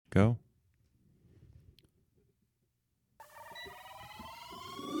Go.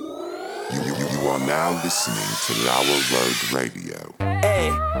 You are now listening to Lower Road Radio. Hey,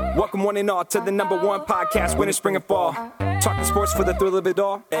 welcome one and all to the number one podcast, winter, spring, and fall. Talking sports for the thrill of it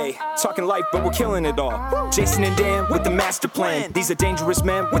all. Hey, talking life, but we're killing it all. Jason and Dan with the master plan. These are dangerous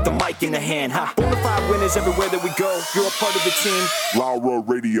men with the mic in the hand. Huh? Bonafide winners everywhere that we go. You're a part of the team. Lower Road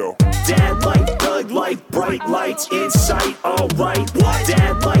Radio. Dad light, thug light, bright lights in sight. All right. What?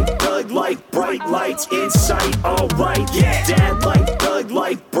 Dad light, thug light, bright lights in sight. All right. Yeah. Dad light, thug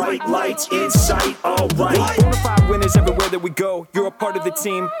light, bright lights in sight. All right. Bonafide winners everywhere that we go. You're a part of the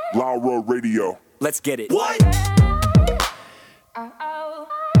team. Lower Road Radio. Let's get it. What?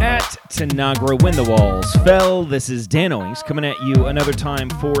 At Tanagra, when the walls fell, this is Dan Owings coming at you another time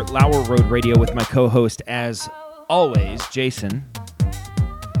for Lower Road Radio with my co-host, as always, Jason.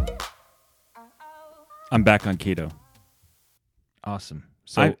 I'm back on keto. Awesome.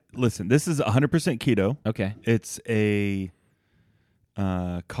 So Listen, this is 100% keto. Okay. It's a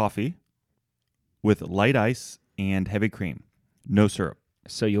coffee with light ice and heavy cream. No syrup.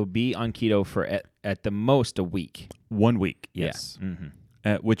 So you'll be on keto for at the most a week. 1 week, yes. Yeah. Mm-hmm.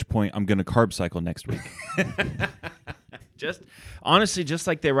 At which point I'm going to carb cycle next week. Just honestly, just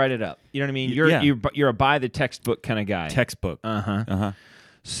like they write it up. You know what I mean? You're a buy the textbook kind of guy. Textbook. Uh-huh.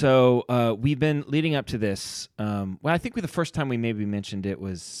 So we've been leading up to this. Well, I think the first time we maybe mentioned it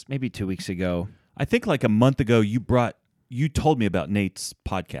was maybe 2 weeks ago. I think like a month ago you told me about Nate's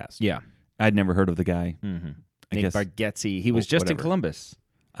podcast. Yeah. I'd never heard of the guy. Mm-hmm. I Nate guess- Bargatze. He was just in whatever. Columbus.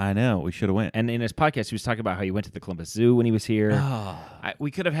 I know. We should have went. And in his podcast, he was talking about how he went to the Columbus Zoo when he was here. Oh.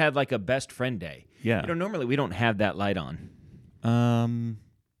 We could have had like a best friend day. Yeah. You know, normally we don't have that light on.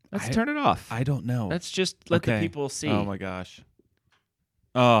 Let's I- turn it off. I don't know. Let's just let the Okay. people see. Oh my gosh.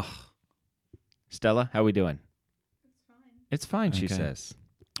 Oh. Stella, how we doing? It's fine, she Okay. says.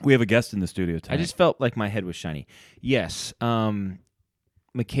 We have a guest in the studio tonight. I just felt like my head was shiny. Yes.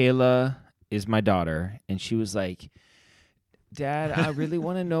 Michaela is my daughter, and she was like, Dad, I really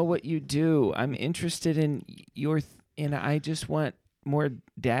want to know what you do. I'm interested in and I just want more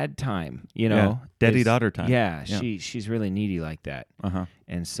dad time, you know? daddy-daughter time. Yeah, Yeah. she's really needy like that. Uh-huh.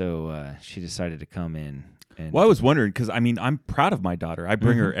 And so she decided to come in. And Well, I was wondering because I'm proud of my daughter. I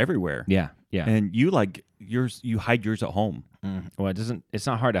bring her everywhere. Yeah. And you like yours. You hide yours at home. Well, it's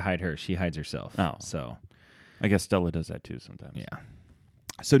not hard to hide her. She hides herself. Oh. So, I guess Stella does that too sometimes. yeah.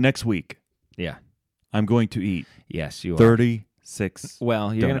 So next week, Yeah. I'm going to eat Yes, you are. 36.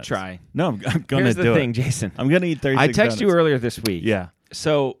 Well, you're going to donuts. try. No, I'm going to Here's do the thing, it. Jason. I'm going to eat 36. I texted you donuts. earlier this week. Yeah.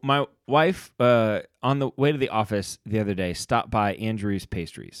 So my wife, on the way to the office the other day, stopped by Andrew's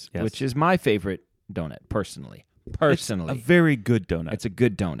Pastries, Yes. which is my favorite donut, personally. It's a very good donut. It's a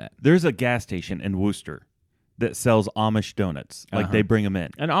good donut. There's a gas station in Worcester that sells Amish donuts. Like Uh-huh. they bring them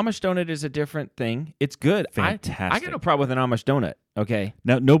in. An Amish donut is a different thing. It's good. I Fantastic. got no problem with an Amish donut, okay?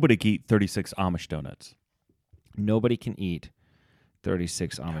 Now, nobody can eat 36 Amish donuts. Nobody can eat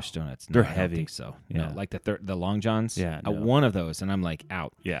 36 Amish donuts. No, They're I don't heavy. think so. Yeah. No, like the Long Johns. Yeah, no. One of those, and I'm like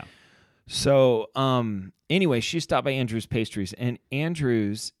out. Yeah. So, anyway, she stopped by Andrew's Pastries, and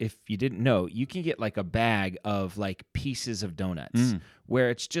Andrew's, if you didn't know, you can get like a bag of like pieces of donuts where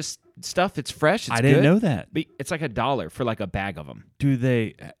it's just stuff. It's fresh. It's I didn't good, know that. But it's like $1 for like a bag of them. Do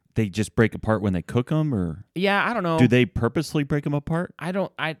they just break apart when they cook them, or Yeah, I don't know. do they purposely break them apart?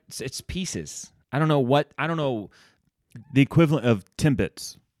 It's pieces. I don't know. The equivalent of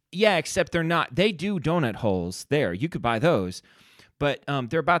Timbits. Yeah, except they're not. They do donut holes there. You could buy those. But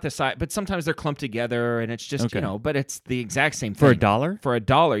they're about the size. But sometimes they're clumped together, and it's just, Okay. but it's the exact same For thing. $1? For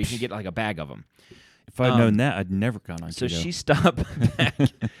 $1, you can get like a bag of them. If I'd known that, I'd never gone on So keto. she stopped back.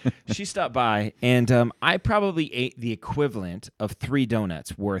 She stopped by, and I probably ate the equivalent of 3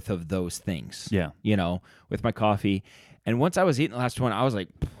 donuts worth of those things. Yeah. With my coffee. And once I was eating the last one, I was like,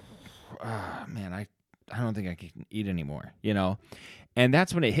 man, I don't think I can eat anymore, And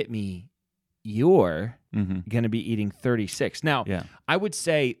that's when it hit me. You're going to be eating 36. Now, Yeah. I would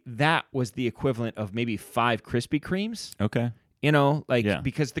say that was the equivalent of maybe 5 Krispy Kremes, Okay. Yeah.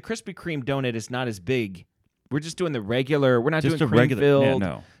 because the Krispy Kreme donut is not as big. We're just doing the regular. We're not Just doing a cream regular- filled. yeah,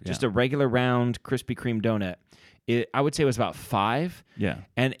 no. Just Yeah. a regular round Krispy Kreme donut. I would say it was about 5. Yeah.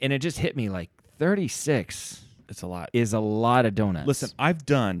 And it just hit me like 36 It's a lot. is a lot of donuts. Listen, I've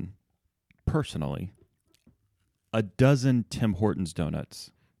done, personally, a dozen Tim Hortons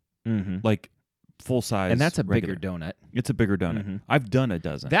donuts. Like full size. and that's a regular. bigger donut. It's a bigger donut. I've done a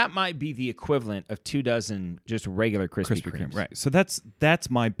dozen. That might be the equivalent of 2 dozen just regular Krispy Kremes. Right. So that's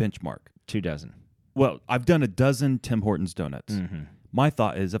my benchmark. 2 dozen. Well, I've done a dozen Tim Hortons donuts. My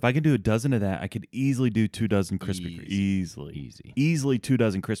thought is if I can do a dozen of that, I could easily do 2 dozen Krispy Kreme. Easily 2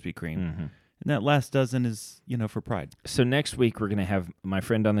 dozen Krispy Kreme. Mm-hmm. And that last dozen is, for pride. So next week we're going to have my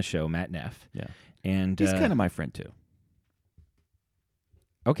friend on the show, Matt Neff. Yeah. And he's kind of my friend too.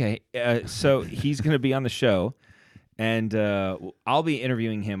 Okay. So he's going to be on the show, and I'll be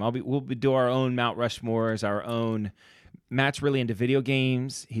interviewing him. We'll do our own Mount Rushmores, our own. Matt's really into video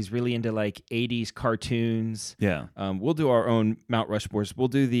games. He's really into like 80s cartoons. Yeah. We'll do our own Mount Rushmores. We'll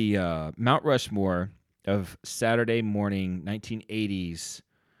do the Mount Rushmore of Saturday morning 1980s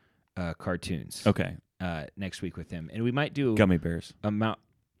cartoons. Okay. Next week with him. And we might do Gummy Bears. a Mount.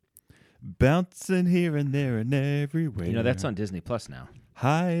 Bouncing here and there and everywhere. That's on Disney Plus now.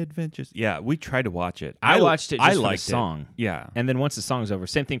 High Adventures. Yeah, we tried to watch it. I watched it just for the liked song. Yeah. And then once the song's over,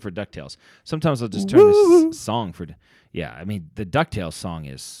 same thing for DuckTales. Sometimes I'll just turn this song for... Yeah, I mean, the DuckTales song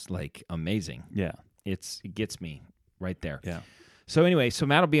is, like, amazing. Yeah. It gets me right there. Yeah. So anyway,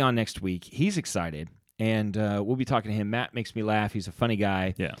 Matt will be on next week. He's excited, and we'll be talking to him. Matt makes me laugh. He's a funny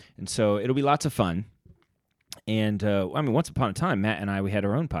guy. Yeah. And so it'll be lots of fun. And, once upon a time, Matt and I, we had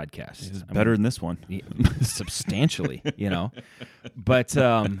our own podcast. It's better than this one. Substantially, But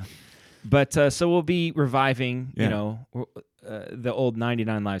so we'll be reviving, the old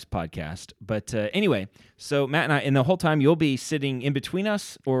 99 Lives podcast. But anyway, so Matt and I, and the whole time you'll be sitting in between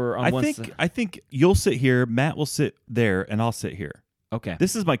us or on one side? I think you'll sit here, Matt will sit there, and I'll sit here. Okay.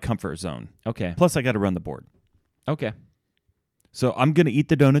 This is my comfort zone. Okay. Plus, I got to run the board. Okay. So I'm going to eat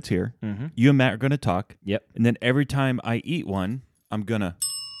the donuts here. Mm-hmm. You and Matt are going to talk. Yep. And then every time I eat one, I'm going to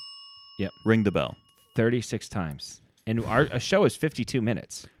ring the bell. 36 times. And our show is 52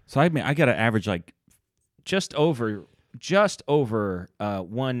 minutes. So I got to average like just over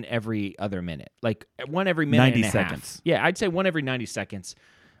one every other minute. Like one every minute 90 and a seconds. Half. Yeah, I'd say one every 90 seconds.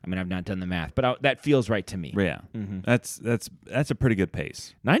 I mean, I've not done the math, but that feels right to me. Yeah. Mm-hmm. That's a pretty good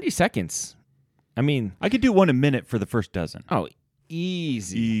pace. 90 seconds. I mean, I could do one a minute for the first dozen. Oh,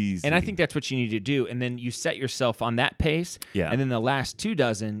 easy. And I think that's what you need to do. And then you set yourself on that pace. Yeah. And then the last 2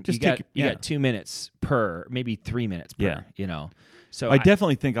 dozen, you got 2 minutes per, maybe 3 minutes per. Yeah. So I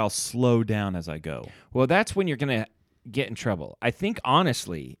definitely think I'll slow down as I go. Well, that's when you're gonna get in trouble. I think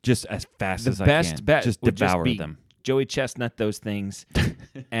honestly, just as fast as I can. The best bet just would devour just be them. Joey Chestnut those things,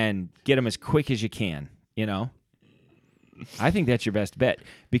 and get them as quick as you can. I think that's your best bet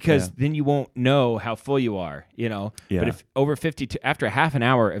because then you won't know how full you are. Yeah. But if over 52, after half an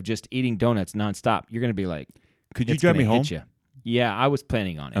hour of just eating donuts nonstop, you're gonna be like, could you drive me home? You. Yeah, I was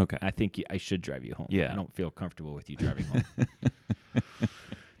planning on it. Okay. I think I should drive you home. Yeah. I don't feel comfortable with you driving home.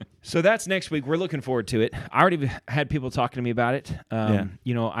 So that's next week. We're looking forward to it. I already had people talking to me about it.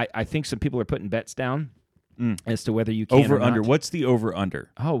 I think some people are putting bets down as to whether you can over or not. under. What's the over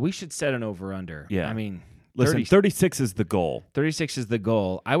under? Oh, we should set an over under. Yeah. I mean, listen, 36 is the goal. 36 is the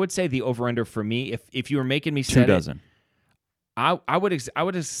goal. I would say the over under for me, if you were making me 2 set dozen. I would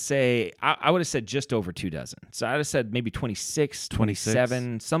have said just over 2 dozen. So I'd have said maybe 26,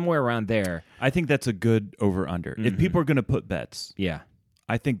 27, somewhere around there. I think that's a good over under. If people are going to put bets. Yeah.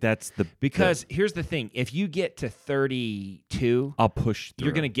 I think that's because here's the thing: if you get to 32, I'll push through.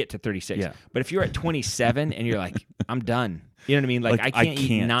 You're going to get to 36. Yeah. But if you're at 27 and you're like, I'm done. You know what I mean? Like I can't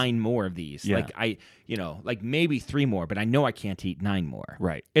eat 9 more of these. Yeah. Like maybe 3 more, but I know I can't eat 9 more.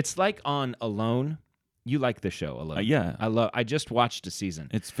 Right. It's like on Alone. You like the show Alone? Yeah. I just watched a season.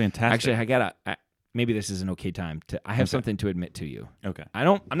 It's fantastic. Actually, maybe this is an okay time I have something to admit to you. Okay.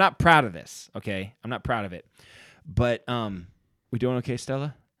 I'm not proud of this. Okay. I'm not proud of it. But we doing okay,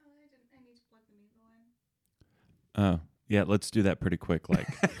 Stella? I need to plug the meat in. Oh, yeah, let's do that pretty quick. Like,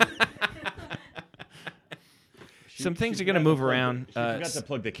 some things are going to move around. She forgot to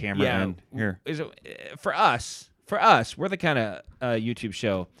plug the camera in. Here. For us, we're the kind of YouTube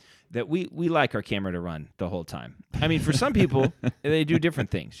show that we like our camera to run the whole time. I mean, for some people, they do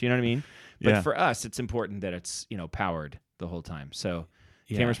different things. You know what I mean? But for us, it's important that it's powered the whole time. So.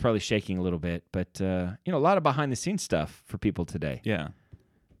 Yeah. Camera's probably shaking a little bit, but a lot of behind the scenes stuff for people today. Yeah.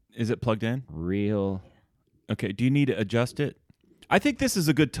 Is it plugged in? Real. Okay. Do you need to adjust it? I think this is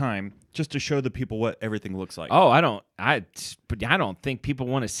a good time just to show the people what everything looks like. Oh, I don't think people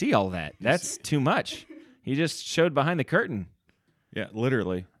want to see all that. That's too much. He just showed behind the curtain. Yeah,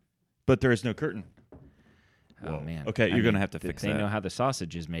 literally. But there is no curtain. Oh, man. Okay, you're going to have to fix that. They know how the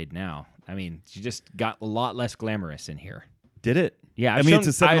sausage is made now. I mean, you just got a lot less glamorous in here. Did it? Yeah, it's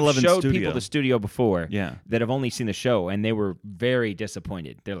a 7-Eleven I've showed studio. people the studio before that have only seen the show, and they were very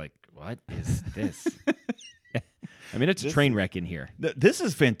disappointed. They're like, what is this? I mean, it's a train wreck in here. This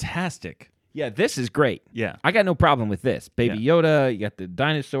is fantastic. Yeah, this is great. Yeah. I got no problem with this. Baby Yoda, you got the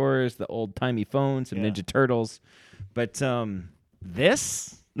dinosaurs, the old-timey phones, some Ninja Turtles. But,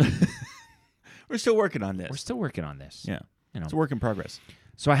 this. We're still working on this. We're still working on this. Yeah. You know. It's a work in progress.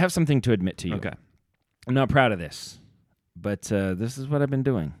 So I have something to admit to you. Okay. I'm not proud of this, but this is what I've been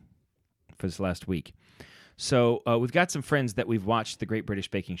doing for this last week. So we've got some friends that we've watched the Great British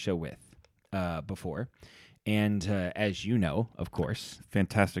Baking Show with before. And as you know, of course,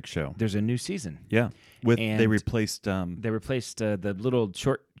 Fantastic show. there's a new season. Yeah. They And replaced They replaced the little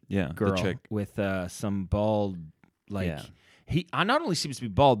short girl the chick. with some bald, like, Yeah. he not only seems to be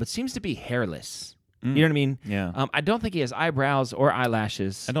bald, but seems to be hairless. You know what I mean? Yeah. I don't think he has eyebrows or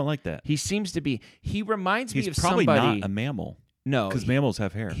eyelashes. I don't like that. He seems to be. He reminds He's me of probably somebody. not a mammal No, because mammals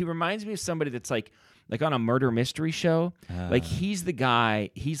have hair. he reminds me of somebody that's like on a murder mystery show. Like he's the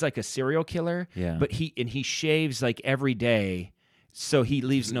guy. He's like a serial killer. Yeah. But he shaves like every day, so he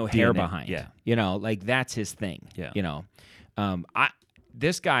leaves no hair DNA, behind. yeah. You know, like that's his thing. Yeah. You know,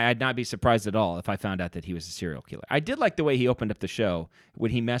 this guy, I'd not be surprised at all if I found out that he was a serial killer. I did like the way he opened up the show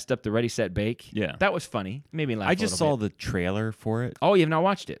when he messed up the Ready Set Bake. Yeah. That was funny. Made me laugh. I a just little saw bit. the trailer for it. Oh, you have not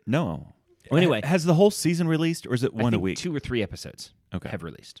watched it? No. Well, anyway. Has the whole season released, or is it I one a think week? 2 or 3 episodes Okay. have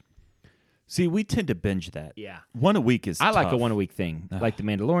released. See, we tend to binge that. Yeah. One a week is I like a tough. 1 a week thing. Like The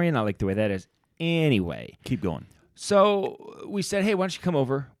Mandalorian. I like the way that is. Anyway. Keep going. So we said, hey, why don't you come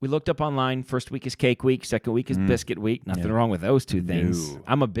over? We looked up online. First week is cake week. Second week is biscuit week. Nothing wrong with those two things. No.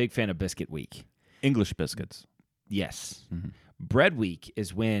 I'm a big fan of biscuit week. English biscuits. Yes. Bread week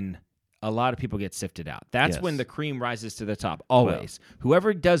is when a lot of people get sifted out. That's Yes. when the cream rises to the top. Always.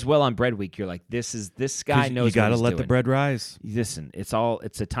 Whoever does well on bread week, you're like, this guy 'Cause knows you gotta what he's let doing. the bread rise. Listen, it's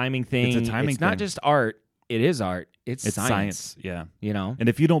a timing thing. It's a timing It's not thing. just art. It is art. It's science. Yeah. You know? And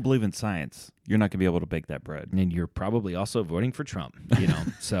if you don't believe in science, you're not going to be able to bake that bread. And you're probably also voting for Trump, you know.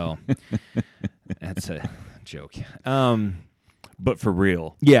 So that's a joke. But for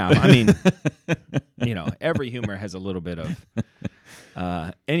real. Yeah, I mean, you know, every humor has a little bit of.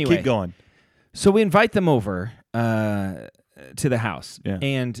 Anyway, Keep going. so we invite them over to the house, Yeah.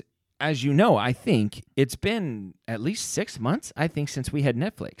 and as you know, I think it's been at least 6 months. I think since we had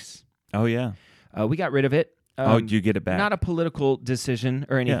Netflix, Oh, yeah. we got rid of it. Did you get it back? Not a political decision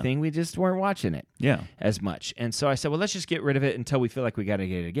or anything. We just weren't watching it. Yeah. As much. And so I said, well, let's just get rid of it until we feel like we got to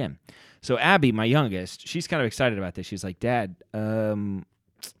get it again. So Abby, my youngest, she's kind of excited about this. She's like, Dad, you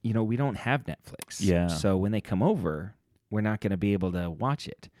know, we don't have Netflix. Yeah. So when they come over, we're not going to be able to watch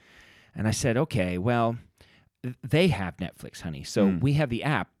it. And I said, okay, well, they have Netflix, honey. So we have the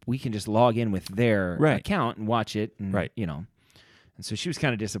app. We can just log in with their account and watch it. And, you know. And so she was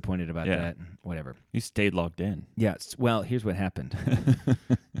kind of disappointed about that. Whatever. You stayed logged in. Yeah. Well, here's what happened.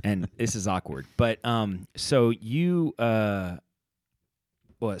 And this is awkward. But so you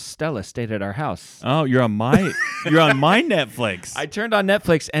Stella stayed at our house. Oh, you're on my Netflix. I turned on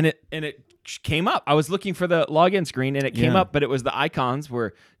Netflix and it came up. I was looking for the login screen and it came up, but it was the icons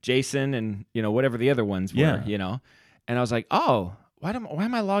were Jason and, you know, whatever the other ones were, you know. And I was like, "Oh, why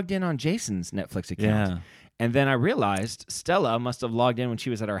am I logged in on Jason's Netflix account?" Yeah. And then I realized Stella must have logged in when she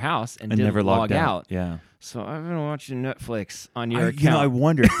was at our house and didn't never log logged out. Yeah. So I've been watching Netflix on your account. You know, I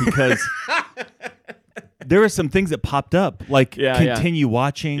wondered because there were some things that popped up, like continue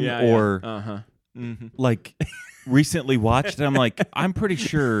watching or like recently watched. And I'm like, I'm pretty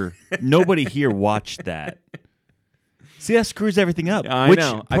sure nobody here watched that. See, that screws everything up. I Which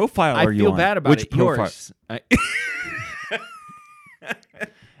know. profile I are you feel on? bad about Which it. profile? Yours.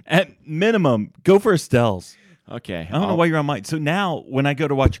 At minimum, go for Estelle's. Okay. I don't know why you're on mine. So now when I go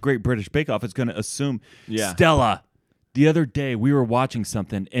to watch Great British Bake Off, it's going to assume Stella. The other day we were watching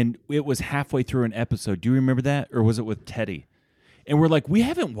something and it was halfway through an episode. Do you remember that? Or was it with Teddy? And we're like, we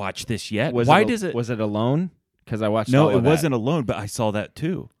haven't watched this yet. Was it Alone? Because I watched No, all of it wasn't Alone, but I saw that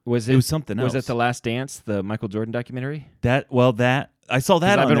too. It was something else. Was it The Last Dance, the Michael Jordan documentary? I saw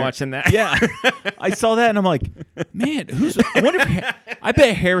that. I've been there. watching that. Yeah, I saw that, and I'm like, man, I wonder if I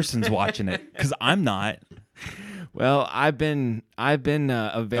bet Harrison's watching it because I'm not. Well, I've been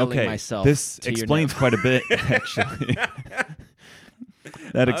availing myself. This to explains quite a bit, actually.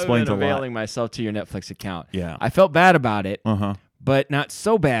 That explains a lot. Availing myself to your Netflix account. Yeah, I felt bad about it. But not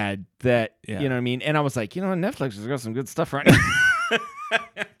so bad that you know what I mean. And I was like, you know, Netflix has got some good stuff right now.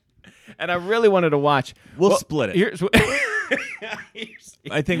 And I really wanted to watch. We'll split it.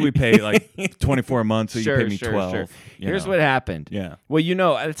 I think we pay like 24 a month, so you pay me 12. Sure. Here's what happened. Yeah. Well, you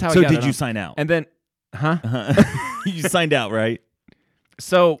know, that's how. So I got did it you on. sign out? And then, You signed out, right?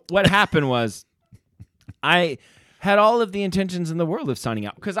 So what happened was, I had all of the intentions in the world of signing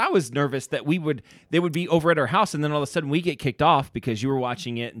out because I was nervous that they would be over at our house and then all of a sudden we get kicked off because you were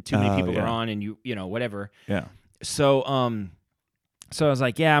watching it and too many people are on and you know whatever. Yeah. So I was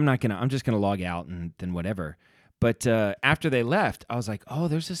like, yeah, I'm just gonna log out and then whatever. But after they left, I was like, oh,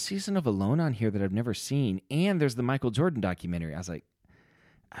 there's a season of Alone on here that I've never seen. And there's the Michael Jordan documentary. I was like,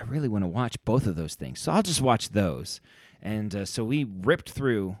 I really want to watch both of those things. So I'll just watch those. And so we ripped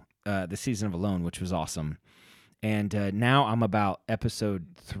through the season of Alone, which was awesome. And now I'm about episode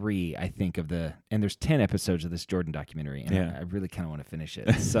 3, I think, and there's 10 episodes of this Jordan documentary. And I really kind of want to finish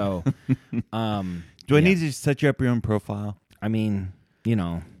it. So do I need to set you up your own profile? I mean,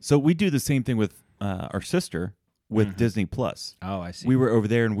 So we do the same thing with our sister with Disney Plus. Oh, I see. We were over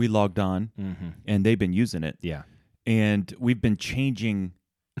there and we logged on, and they've been using it. Yeah. And we've been changing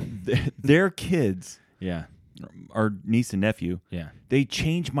their kids. Yeah. Our niece and nephew. Yeah. They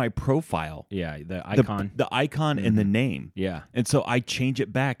changed my profile. Yeah, the icon. The icon and the name. Yeah. And so I change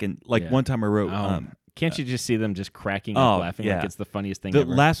it back. And one time I wrote... can't you just see them just cracking up laughing like it's the funniest thing ever?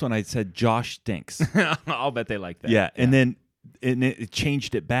 The last one I said, Josh stinks. I'll bet they like that. Yeah. And then it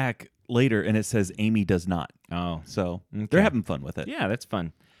changed it back later, and it says Amy does not. Oh. So they're having fun with it. Yeah, that's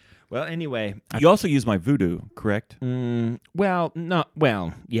fun. Well, anyway. You also use my Voodoo, correct?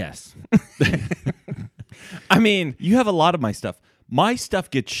 Yes. I mean, you have a lot of my stuff. My stuff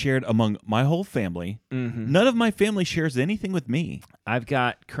gets shared among my whole family. Mm-hmm. None of my family shares anything with me. I've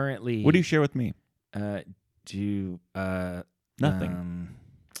got currently... What do you share with me? Nothing.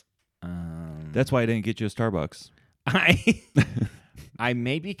 That's why I didn't get you a Starbucks. I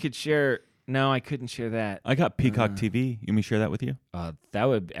maybe could share... No, I couldn't share that. I got Peacock TV. You want me to share that with you? That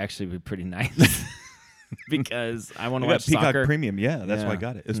would actually be pretty nice. Because I want to watch Peacock soccer. Premium. Yeah, that's why I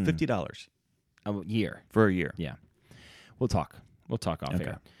got it. It was $50. A year. For a year. Yeah. We'll talk off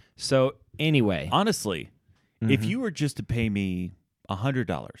air. So anyway. Honestly, if you were just to pay me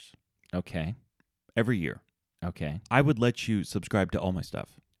 $100 okay, every year, okay, I would let you subscribe to all my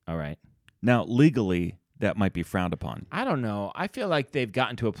stuff. All right. Now, legally, that might be frowned upon. I don't know. I feel like they've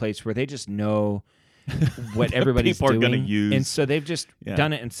gotten to a place where they just know what everybody's people doing. Are going to use. And so they've just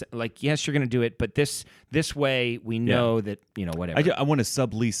done it and like, yes, you're going to do it, but this way we know that, whatever. I want to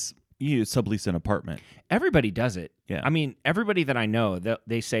sublease an apartment. Everybody does it. Yeah. I mean, everybody that I know,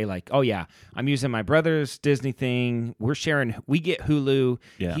 they say like, oh yeah, I'm using my brother's Disney thing. We're sharing. We get Hulu.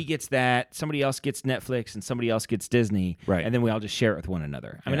 Yeah. He gets that. Somebody else gets Netflix, and somebody else gets Disney. Right. And then we all just share it with one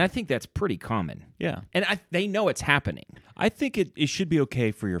another. I mean, I think that's pretty common. Yeah. And they know it's happening. I think it should be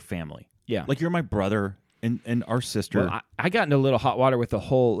okay for your family. Yeah. Like you're my brother and our sister. Well, I got into a little hot water with the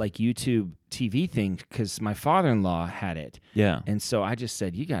whole like YouTube TV thing because my father-in-law had it. Yeah. And so I just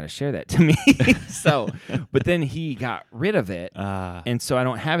said, you got to share that to me. But then he got rid of it. And so I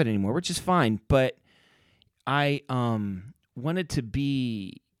don't have it anymore, which is fine. But I wanted to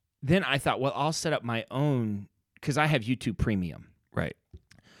be, then I thought, well, I'll set up my own, because I have YouTube Premium. Right.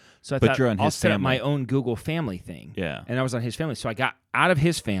 So I but thought, you're on I'll his set up family. my own Google family thing. Yeah. And I was on his family. So I got out of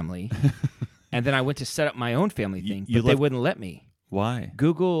his family. And then I went to set up my own family thing, you but they wouldn't let me. Why?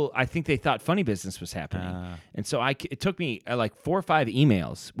 Google, I think they thought funny business was happening. And so it took me like 4 or 5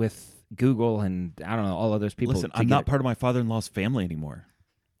 emails with Google and I don't know, all of those people. Listen, I'm not part of my father-in-law's family anymore.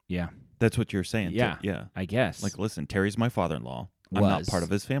 Yeah. That's what you're saying. Yeah. Yeah. I guess. Like, listen, Terry's my father-in-law. I'm not part of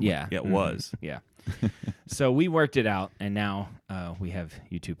his family. Yeah. Yeah, it was. Yeah. So we worked it out, and now we have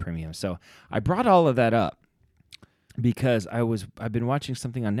YouTube Premium. So I brought all of that up because I've been watching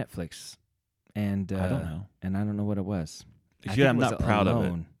something on Netflix. And I don't know. And I don't know what it was. I'm not proud of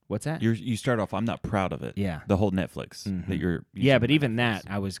it. What's that? You start off, I'm not proud of it. Yeah. The whole Netflix that you're using. Yeah, but even that,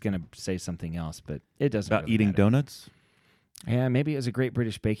 I was going to say something else, but it doesn't About really eating matter. donuts? Yeah, maybe it was a Great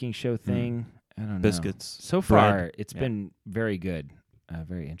British Baking Show thing. I don't know. Biscuits. So far, bread. it's been very good,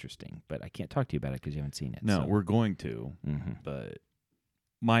 very interesting, but I can't talk to you about it because you haven't seen it. No, so. we're going to, but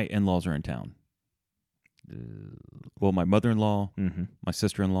my in-laws are in town. Well, my mother-in-law, my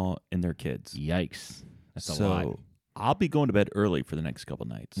sister-in-law, and their kids. Yikes. That's a so lot. I'll be going to bed early for the next couple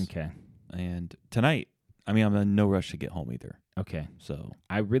nights. Okay. And tonight, I'm in no rush to get home either. Okay. So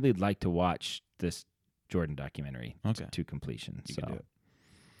I really like to watch this Jordan documentary to completion. You can do it.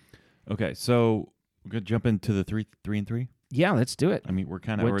 Okay, so we're going to jump into the 3 and 3? Yeah, let's do it. I mean, we're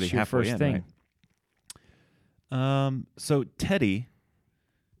kind of already your halfway first in, thing? Right? So Teddy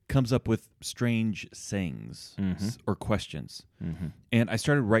comes up with strange sayings or questions. And I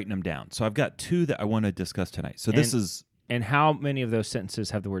started writing them down. So I've got 2 that I want to discuss tonight. So this is... And how many of those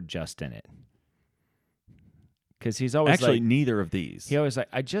sentences have the word just in it? Because he's always Actually, like... neither of these. He always like,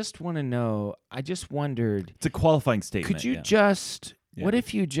 I just want to know, I just wondered... It's a qualifying statement. Could you just... Yeah. What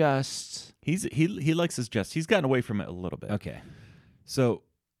if you just... He likes his just. He's gotten away from it a little bit. Okay. So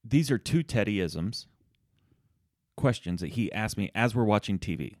these are 2 Teddyisms, questions that he asked me as we're watching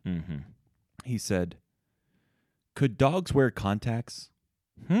TV. He said, could dogs wear contacts?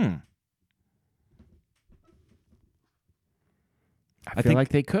 I feel like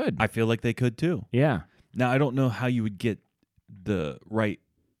they could. I feel like they could too. Yeah. Now, I don't know how you would get the right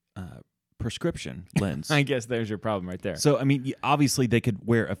prescription lens. I guess there's your problem right there. So, I mean, obviously they could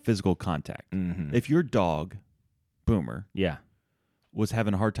wear a physical contact. Mm-hmm. If your dog, Boomer, Yeah. was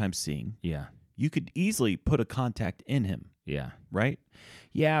having a hard time seeing, Yeah. you could easily put a contact in him, Yeah. right?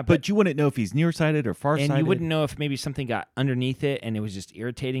 Yeah, But you wouldn't know if he's nearsighted or farsighted. and you wouldn't know if maybe something got underneath it and it was just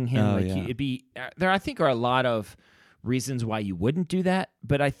irritating him. Oh, like yeah. it'd be there. I think are a lot of reasons why you wouldn't do that,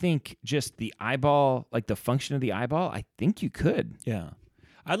 but I think just the eyeball, like the function of the eyeball, I think you could. Yeah.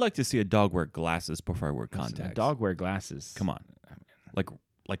 I'd like to see a dog wear glasses before I wear contacts. A dog wear glasses. Come on.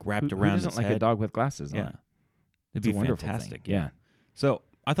 Like wrapped Who around doesn't his like head? a dog with glasses on? Yeah. It'd It's be a wonderful fantastic. thing. Yeah. So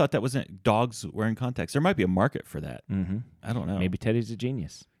I thought that wasn't dogs wearing contacts. There might be a market for that. Mm-hmm. I don't know. Maybe Teddy's a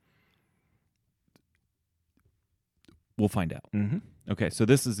genius. We'll find out. Mm-hmm. Okay, so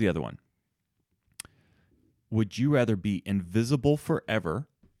this is the other one. Would you rather be invisible forever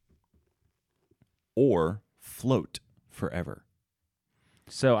or float forever?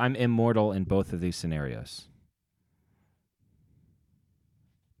 So I'm immortal in both of these scenarios.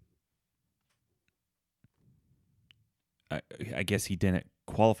 I guess he didn't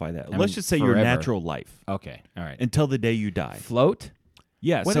qualify that. I Let's mean, just say your forever. natural life Okay. All right. until the day you die. Float?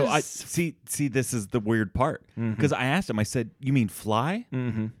 Yeah, What so is- I see this is the weird part. Because I asked him, I said, "You mean fly?"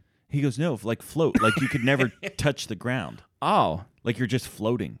 Mm-hmm. He goes, "No, like float, like you could never touch the ground. Oh. Like you're just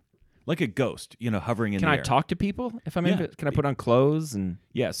floating. Like a ghost, hovering in Can the I air." talk to people if I'm Yeah. Can I put on clothes and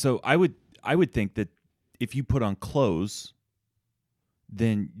Yeah, so I would think that if you put on clothes,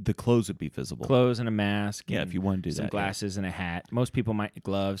 then the clothes would be visible. clothes and a mask? Yeah, and if you want to do some that, yeah. glasses and a hat. Most people might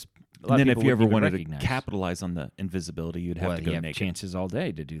gloves. A lot And then of if people you ever wouldn't even wanted recognize. to capitalize on the invisibility, you'd have well, to go you have naked. chances all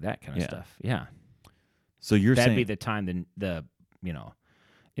day to do that kind of Yeah. stuff. Yeah, So you're that'd saying be the time the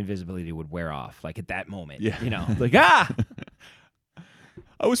invisibility would wear off. Like at that moment. Yeah. Like ah.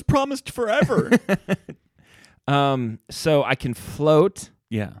 I was promised forever. So I can float.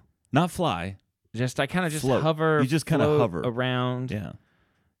 Yeah, not fly. I kind of just Float. hover. You just kinda float hover. around. Yeah,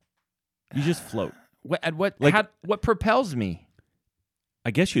 you just float. What propels me? I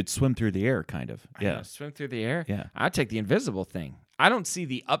guess you'd swim through the air, kind of. I Yeah, know, swim through the air. Yeah. I'd take the invisible thing. I don't see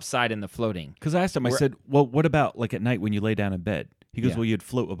the upside in the floating. because I asked him. I said, "Well, what about like at night when you lay down in bed?" He goes, Yeah. "Well, you'd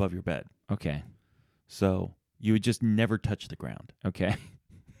float above your bed, Okay. so you would just never touch the ground." Okay.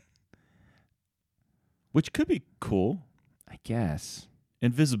 Which could be cool. I guess.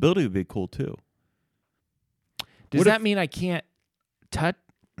 Invisibility would be cool too. Does What that if- mean I can't touch?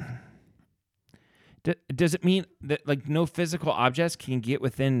 Does it mean that like no physical objects can get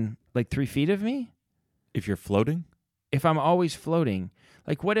within like 3 feet of me If you're floating, if I'm always floating?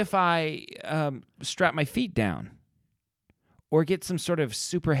 Like, what if I strap my feet down or get some sort of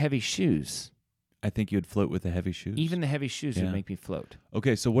super heavy shoes? I think you'd float with the heavy shoes. Even the heavy shoes Yeah. would make me float.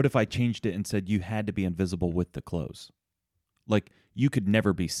 Okay, so what if I changed it and said you had to be invisible with the clothes? Like you could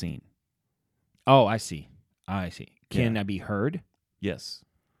never be seen. Oh, I see. Can Yeah. I be heard? Yes.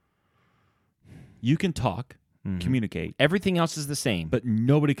 You can talk, communicate, Everything else is the same. but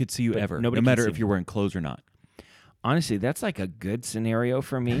nobody could see you But ever, nobody no can matter see if me. you're wearing clothes or not. honestly, that's like a good scenario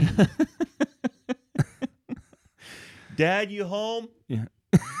for me. Dad, you home? Yeah.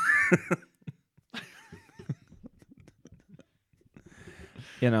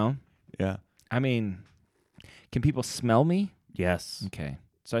 Yeah. I mean, can people smell me? Yes. Okay.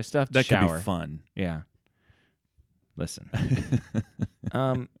 So I still have to That shower. could be fun. Yeah. Listen.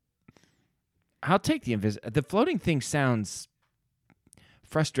 I'll take the floating thing sounds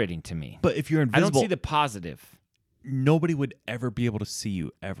frustrating to me. But if you're I invisible, don't see the positive. nobody would ever be able to see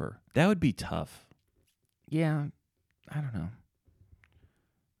you ever. That would be tough. Yeah. I don't know.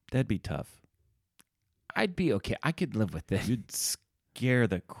 That'd be tough. I'd be okay. I could live with this. You'd scare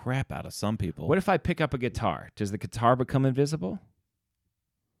the crap out of some people. What if I pick up a guitar? Does the guitar become invisible?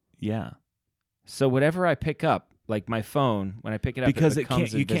 Yeah. So whatever I pick up, like my phone, when I pick it up, Because it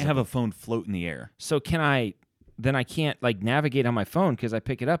becomes you can't have invisible. a phone float in the air So then I can't like navigate on my phone because I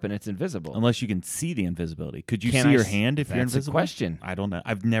pick it up and it's invisible. unless you can see the invisibility. Could you Can see I your s- hand if you're That's a invisible? question. I don't know.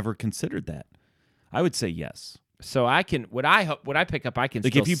 I've never considered that. I would say yes. So I can what I pick up I can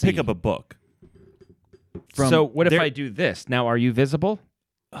Like still if you see. pick up a book. So what if there- I do this? Now are you visible?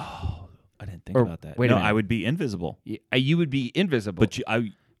 I didn't think Or- about that. wait a no, minute. I would be invisible. You would be invisible, But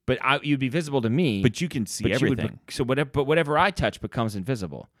you'd be visible to me. you can see but you would everything. so whatever I touch becomes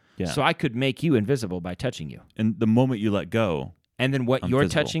invisible. Yeah. So I could make you invisible by touching you, And the moment you let go, and then what I'm you're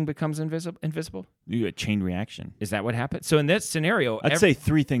visible. touching becomes invisible. you get a chain reaction. Is that what happens? So in this scenario, I'd say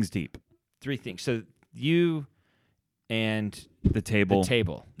 3 things deep. 3 things. So you and The table. the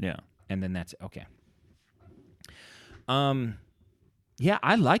table. Yeah. And then that's okay. Yeah,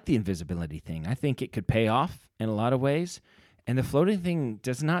 I like the invisibility thing. I think it could pay off in a lot of ways. And the floating thing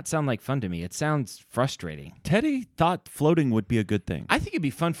does not sound like fun to me. It sounds frustrating. Teddy thought floating would be a good thing. I think it'd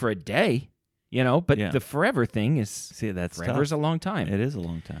be fun for a day, but the forever thing is that's forever's tough. a long time. It is a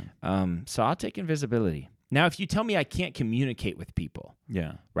long time. So I'll take invisibility. Now, if you tell me I can't communicate with people,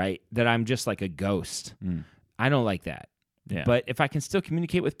 Yeah. right, that I'm just like a ghost, I don't like that. Yeah. But if I can still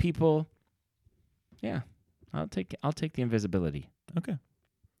communicate with people, yeah, I'll take the invisibility. Okay.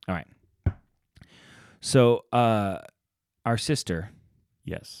 All right. So our sister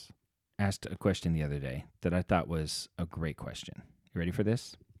Yes. asked a question the other day that I thought was a great question. You ready for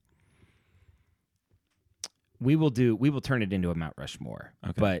this? We will turn it into a Mount Rushmore.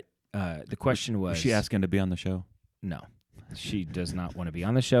 Okay. But the question was... Was she asking to be on the show? No. She does not want to be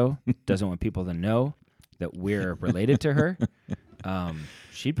on the show, doesn't want people to know that we're related to her.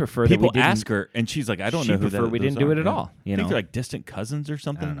 She'd prefer people that we didn't... ask her, and she's like, I don't know who that we didn't do it at all. I think they're like distant cousins or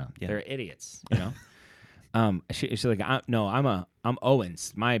something. I don't know. Yeah. They're idiots, she's like, I'm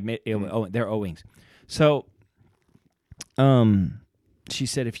Owens. They're Owings. So, she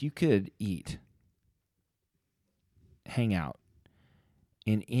said, if you could hang out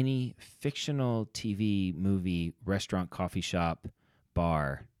in any fictional TV, movie, restaurant, coffee shop,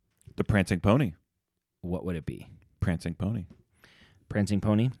 bar, The Prancing Pony. what would it be? Prancing Pony. Prancing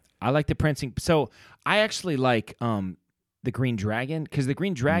Pony. I like the Prancing. So I actually like the Green Dragon because the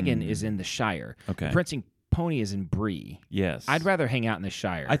Green Dragon is in the Shire. Okay. The Prancing Pony is in Bree. Yes. I'd rather hang out in the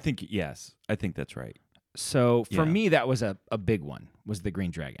Shire. I think that's right. So for me, that was a big one, was the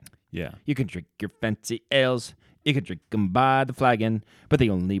Green Dragon. Yeah. You can drink your fancy ales. You can drink them by the flagon, but the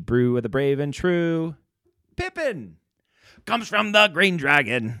only brew of the brave and true. Pippin comes from the Green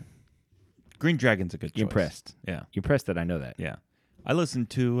Dragon. Green Dragon's a good choice. You impressed? Yeah. You impressed that I know that? Yeah. I listened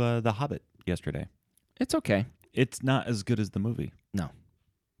to The Hobbit yesterday. It's okay. It's not as good as the movie. No.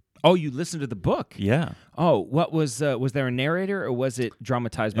 Oh, you listened to the book? Yeah. Oh, what was there a narrator or was it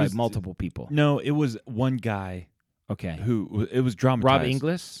dramatized by multiple people? No, it was one guy. Okay. It was dramatized. Rob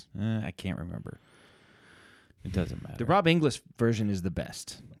Inglis? I can't remember. It doesn't matter. The Rob Inglis version is the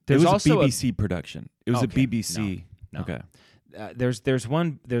best. There's also a BBC production. It was Okay. a BBC. No. Okay. There's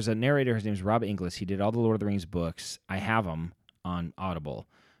a narrator. His name is Rob Inglis. He did all the Lord of the Rings books. I have them on Audible.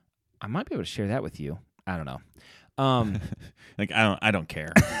 I might be able to share that with you. I don't know. Like I don't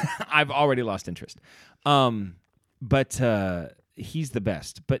care. I've already lost interest. But he's the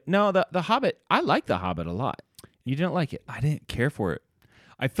best. But no, the Hobbit. I like the Hobbit a lot. You didn't like it. I didn't care for it.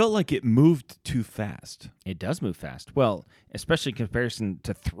 I felt like it moved too fast. It does move fast. Well, especially in comparison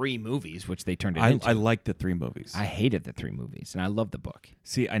to 3 movies, which they turned it into. I liked the 3 movies. I hated the 3 movies, and I love the book.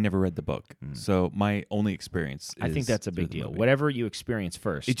 See, I never read the book, so my only experience. I think that's a big deal. Whatever you experience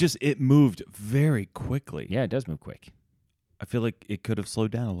first. It moved very quickly. Yeah, it does move quick. I feel like it could have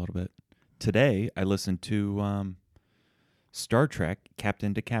slowed down a little bit. Today, I listened to Star Trek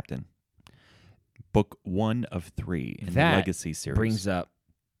Captain to Captain, book 1 of 3 in the Legacy series. Brings up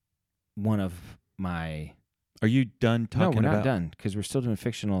one of my... Are you done talking about... No, we're not done, because we're still doing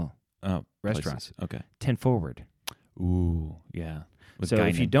fictional restaurants. Places. Okay. 10 Forward. Ooh, yeah. So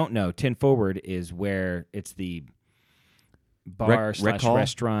if you don't know, 10 Forward is where it's the bar /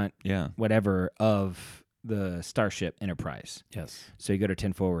 restaurant, whatever, of the Starship Enterprise. Yes. So you go to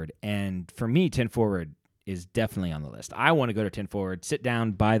 10 Forward. And for me, 10 Forward is definitely on the list. I want to go to 10 Forward, sit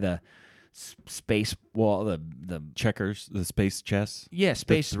down by the space wall, the checkers, the space chess. Yeah,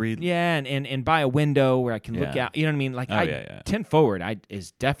 space 3. Yeah, and by a window where I can look out. You know what I mean? Like 10 Forward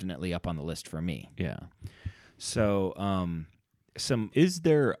is definitely up on the list for me. Yeah. So is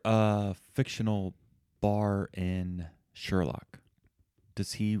there a fictional bar in Sherlock?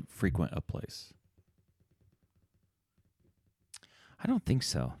 Does he frequent a place? I don't think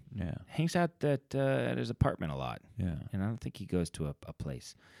so. Yeah. Hangs out at his apartment a lot. Yeah. And I don't think he goes to a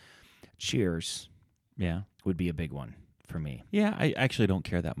place. Cheers. Yeah. Would be a big one for me. Yeah, I actually don't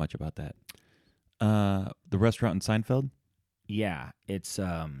care that much about that. The restaurant in Seinfeld? Yeah. It's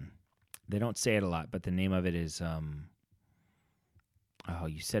they don't say it a lot, but the name of it is oh,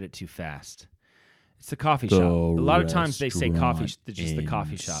 you said it too fast. It's the coffee shop. A lot of times they say coffee, just the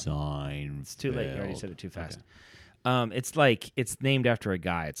coffee shop. Seinfeld. It's too late. You already said it too fast. Okay. It's like it's named after a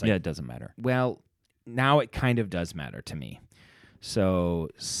guy. It's like, yeah, it doesn't matter. Well, now it kind of does matter to me. So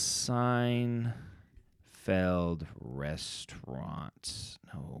Seinfeld restaurant.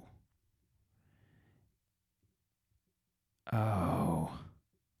 No. Oh.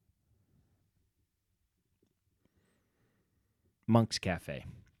 Monk's Cafe.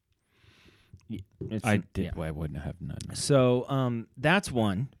 I wouldn't have known. So that's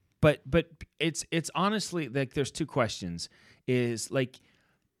one But it's honestly like there's two questions. Is like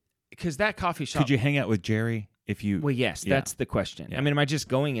because that coffee shop. Could you hang out with Jerry if you? Well, yes, that's the question. Yeah. I mean, am I just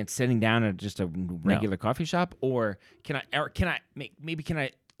going and sitting down at just a regular coffee shop, or can I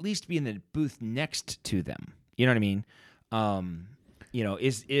at least be in the booth next to them? You know what I mean? Am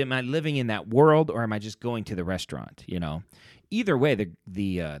I living in that world, or am I just going to the restaurant? Either way,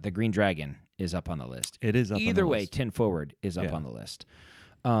 the Green Dragon is up on the list. It is up. Either on the way, list. 10 Forward is up on the list.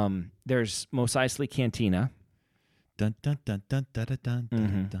 There's Mos Eisley Cantina. Dun, dun, dun, dun, dun, dun, dun,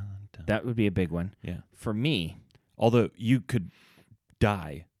 dun, dun. That would be a big one. Yeah. For me, although you could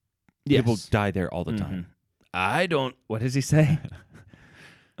die. Yes. People die there all the time. I don't. What does he say?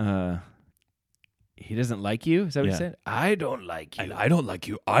 He doesn't like you. Is that what he said? I don't like you. And I don't like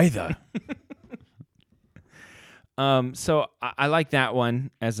you either. So I like that one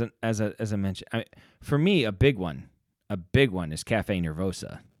as a mention. For me, a big one is Cafe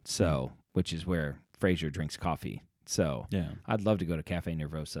Nervosa. So, which is where Frasier drinks coffee. So, I'd love to go to Cafe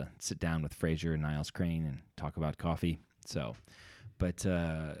Nervosa, sit down with Frasier and Niles Crane and talk about coffee. So, but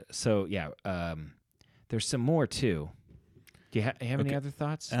there's some more too. Do you have any other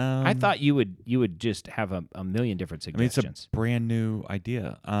thoughts? I thought you would just have a million different suggestions. I mean, it's a brand new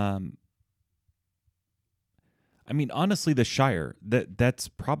idea. I mean, honestly, the Shire, that's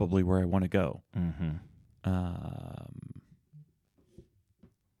probably where I want to go. Mm-hmm.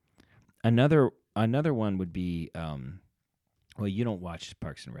 Another one would be, well, you don't watch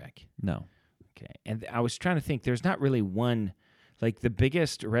Parks and Rec. No. Okay. And I was trying to think, there's not really one, like the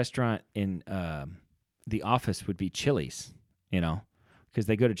biggest restaurant in The Office would be Chili's, because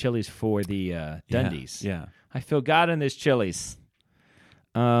they go to Chili's for the Dundies. Yeah. I feel God in this Chili's.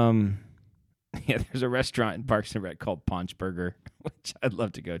 There's a restaurant in Parks and Rec called Paunch Burger, which I'd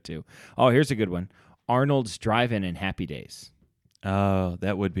love to go to. Oh, here's a good one. Arnold's Drive-In and Happy Days. Oh,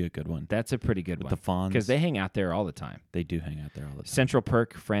 that would be a good one. That's a pretty good With one. the Fonz. Because they hang out there all the time. They do hang out there all the time. Central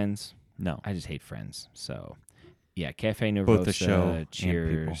Perk, Friends. No. I just hate Friends. So, yeah, Cafe Nervosa, Both the show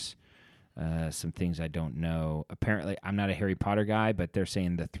Cheers, some things I don't know. Apparently, I'm not a Harry Potter guy, but they're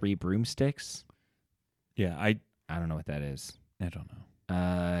saying the Three Broomsticks. Yeah, I don't know what that is. I don't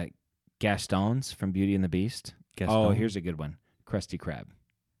know. Gaston's from Beauty and the Beast. Gaston. Oh, here's a good one. Krusty Krab.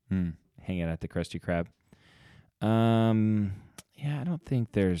 Hang out at the Krusty Krab. Yeah, I don't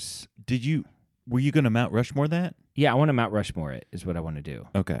think there's... Were you going to Mount Rushmore that? Yeah, I want to Mount Rushmore it, is what I want to do.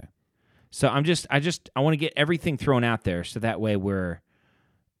 Okay. So I want to get everything thrown out there so that way we're,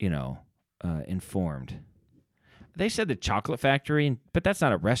 informed. They said the Chocolate Factory, but that's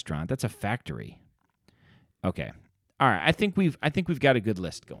not a restaurant. That's a factory. Okay. All right. I think we've got a good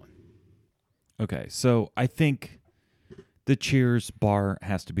list going. Okay. So I think the Cheers bar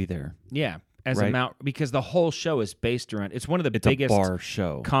has to be there. Yeah. As a Mount, because the whole show is based around. It's one of the biggest a bar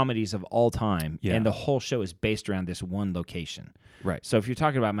show comedies of all time, Yeah. and the whole show is based around this one location. Right. So if you're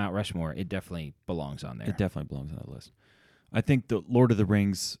talking about Mount Rushmore, it definitely belongs on there. It definitely belongs on that list. I think the Lord of the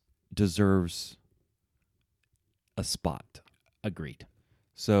Rings deserves a spot. Agreed.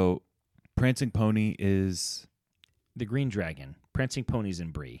 So Prancing Pony is The Green Dragon, Prancing Ponies,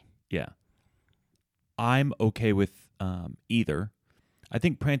 and Brie. Yeah. I'm okay with either. I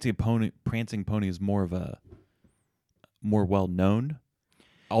think Prancing Pony is more well known.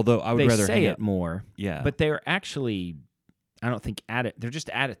 Although I would rather say it more. Yeah. But they're actually, I don't think at it. They're just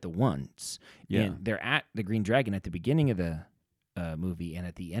at it the once. Yeah. And they're at the Green Dragon at the beginning of the movie and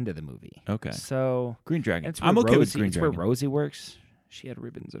at the end of the movie. Okay. So Green Dragon. It's I'm okay with Green it's Dragon. where Rosie works. She had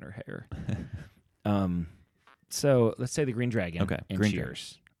ribbons in her hair. So let's say the Green Dragon. Okay. And Green Cheers.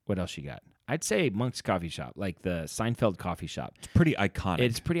 Dragon. What else you got? I'd say Monk's Coffee Shop, like the Seinfeld coffee shop. It's pretty iconic.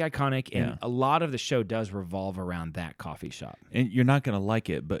 It's pretty iconic, and Yeah. a lot of the show does revolve around that coffee shop. And you're not going to like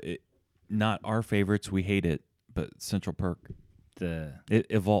it, but not our favorites. We hate it, but Central Perk. It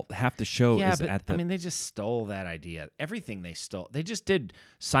evolved. Half the show is at the... I mean, they just stole that idea. Everything they stole. They just did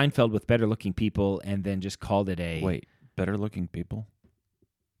Seinfeld with better-looking people and then just called it a... Wait, better-looking people?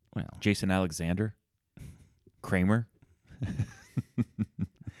 Well... Jason Alexander? Kramer?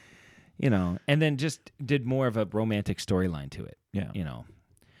 And then just did more of a romantic storyline to it. Yeah.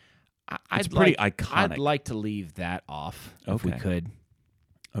 It's pretty iconic. I'd like to leave that off if we Okay. could.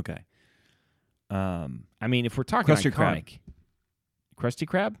 Okay. I mean, if we're talking Krusty Krab. iconic... Krusty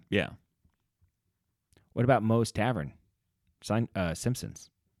Krab? Yeah. What about Moe's Tavern? Simpsons.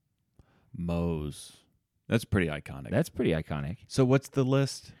 Moe's. That's pretty iconic. That's pretty iconic. So what's the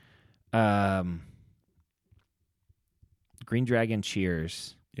list? Green Dragon,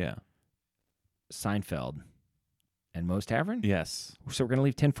 Cheers, Yeah. Seinfeld, and Moe's Tavern? Yes. So we're going to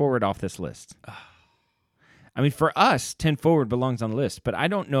leave 10 Forward off this list. I mean, for us, 10 Forward belongs on the list, but I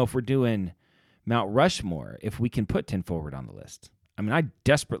don't know if we're doing Mount Rushmore if we can put 10 Forward on the list. I mean, I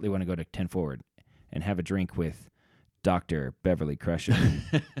desperately want to go to 10 Forward and have a drink with Dr. Beverly Crusher.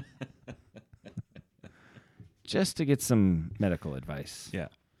 Just to get some medical advice. Yeah.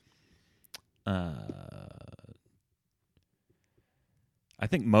 I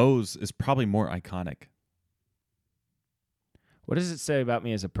think Moe's is probably more iconic. What does it say about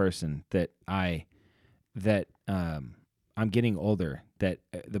me as a person that I'm getting older, that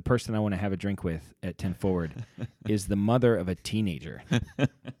the person I want to have a drink with at 10 Forward is the mother of a teenager?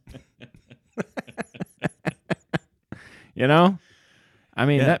 You know? I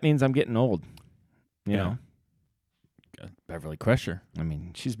mean, that means I'm getting old. You know? Beverly Crusher. I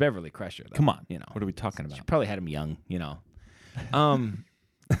mean, she's Beverly Crusher, though. Come on. You know. What are we talking about? She probably had him young, you know.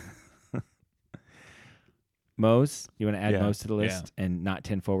 Moe's, you want to add Moe's to the list and not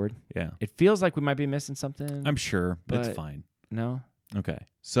 10 Forward? Yeah. It feels like we might be missing something. I'm sure. But it's fine. No? Okay.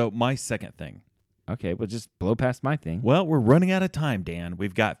 So my second thing. Okay, well, just blow past my thing. Well, we're running out of time, Dan.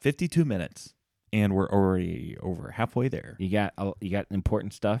 We've got 52 minutes, and we're already over halfway there. You got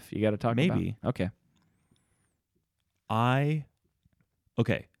important stuff you got to talk about? Maybe. Okay.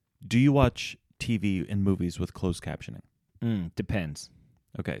 Okay. Do you watch TV and movies with closed captioning? Depends.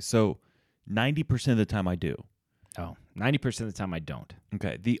 Okay, so 90% of the time I do. Oh, 90% of the time I don't.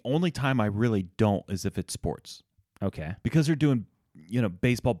 Okay, the only time I really don't is if it's sports. Okay. Because they're doing,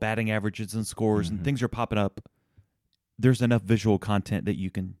 baseball batting averages and scores and things are popping up. There's enough visual content that you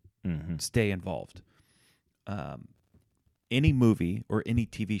can stay involved. Any movie or any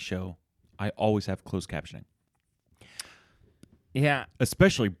TV show, I always have closed captioning. Yeah.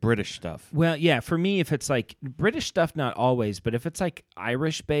 Especially British stuff. Well, yeah, for me, if it's like British stuff, not always, but if it's like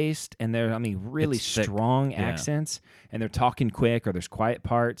Irish-based and they're, really strong accents and they're talking quick or there's quiet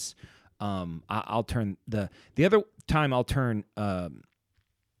parts, I'll turn the other time I'll turn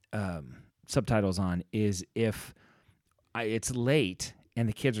subtitles on is if it's late and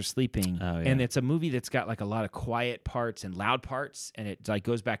the kids are sleeping and it's a movie that's got like a lot of quiet parts and loud parts and it like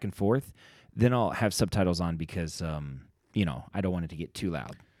goes back and forth, then I'll have subtitles on because I don't want it to get too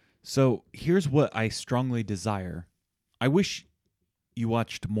loud. So here's what I strongly desire. I wish you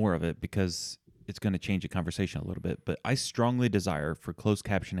watched more of it because it's going to change the conversation a little bit, but I strongly desire for closed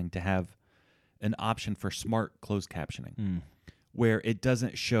captioning to have an option for smart closed captioning where it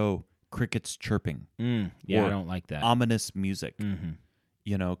doesn't show crickets chirping. Yeah, I don't like that. Ominous music.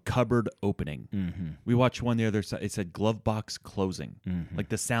 Cupboard opening. We watched one the other side. It said glove box closing, like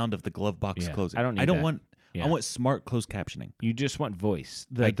the sound of the glove box closing. I don't want. I want smart closed captioning. You just want voice,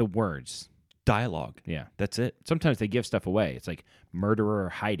 the words. Dialogue. Yeah. That's it. Sometimes they give stuff away. It's like murderer or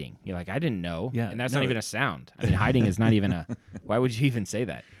hiding. You're like, I didn't know. Yeah. And that's not even a sound. I mean, hiding is not even a... Why would you even say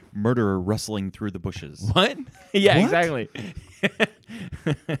that? Murderer rustling through the bushes. What? Yeah, What? Exactly.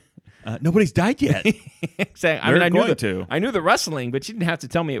 Nobody's died yet. Exactly. I knew the rustling, but you didn't have to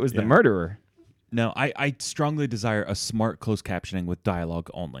tell me it was the murderer. No, I strongly desire a smart closed captioning with dialogue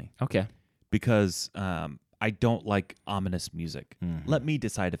only. Okay. Because I don't like ominous music. Let me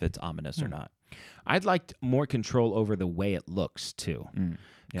decide if it's ominous or not. I'd like more control over the way it looks, too.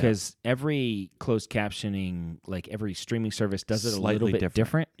 Because every closed captioning, like every streaming service does it Slightly a little bit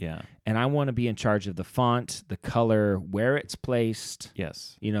different. Yeah. And I want to be in charge of the font, the color, where it's placed.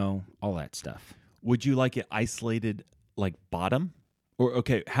 Yes. All that stuff. Would you like it isolated like bottom? Or,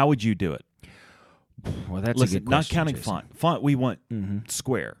 okay, how would you do it? Well, that's Listen, a good question, not counting Jason. font. Font, we want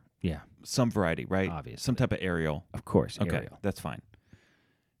square. Yeah. Some variety, right? Obviously. Some type of Arial. Of course, Okay, Arial. that's fine.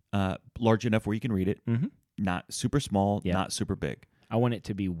 Large enough where you can read it. Not super small, not super big. I want it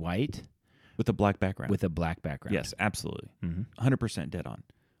to be white. With a black background. With a black background. Yes, absolutely. 100% dead on.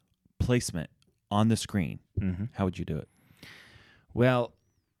 Placement on the screen. How would you do it? Well,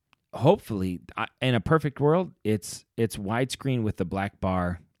 hopefully, in a perfect world, it's widescreen with the black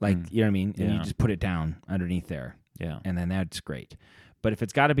bar, like, you know what I mean? And you just put it down underneath there. Yeah. And then that's great. But if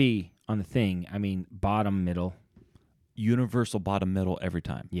it's got to be on the thing, I mean, bottom, middle. Universal bottom, middle every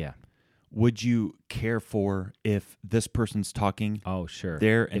time. Yeah. Would you care for if this person's talking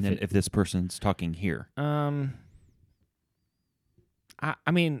there and if this person's talking here? I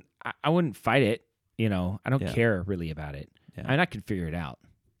mean, I wouldn't fight it. I don't care really about it. Yeah. I mean, I can figure it out.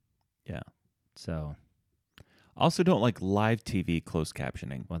 Yeah. So. I also don't like live TV closed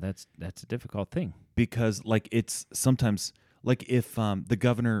captioning. Well, that's a difficult thing. Because, it's sometimes... Like if the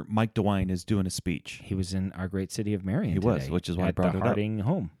governor, Mike DeWine, is doing a speech. He was in our great city of Marion today. He was, which is why I brought it up. At the Harding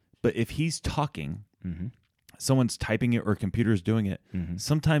home. But if he's talking, someone's typing it or a computer's doing it,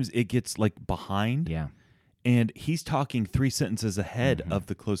 sometimes it gets behind. Yeah. and he's talking 3 sentences ahead of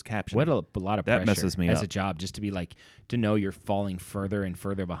the closed caption. What a lot of pressure that messes me as up. a job, just to be like, to know you're falling further and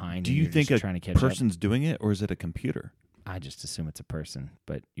further behind. Do you think a trying to catch person's up? doing it, or is it a computer? I just assume it's a person,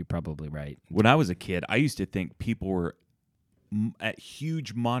 but you're probably right. When I was a kid, I used to think people were at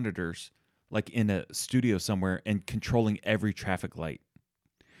huge monitors, like in a studio somewhere, and controlling every traffic light.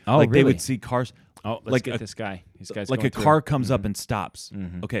 Oh, like really? they would see cars. Oh, let's like get this guy. This guy's like going a through. car comes up and stops.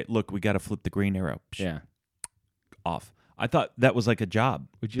 Mhm. Okay, look, we got to flip the green arrow. Psh, Yeah. off. I thought that was like a job.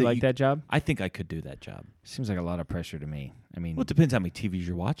 Would you like that job? I think I could do that job. Seems like a lot of pressure to me. I mean, Well, it depends how many TVs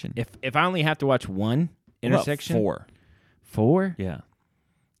you're watching. if I only have to watch one What about intersection, 4. 4? Yeah,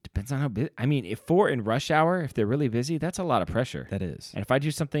 Depends on how busy. I mean, if 4 in rush hour, if they're really busy, that's a lot of pressure. that is. And if I do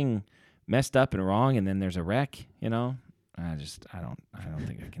something messed up and wrong, and then there's a wreck, I don't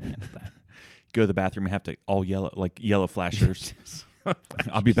think I can handle that. Go to the bathroom and have to all yellow, like yellow flashers.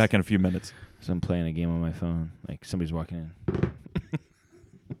 I'll be back in a few minutes. So I'm playing a game on my phone, like somebody's walking in.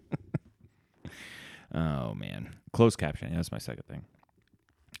 Oh man, Closed captioning. That's my second thing.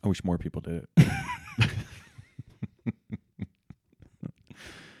 I wish more people did it.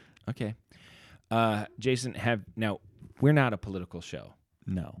 okay. Jason, now we're not a political show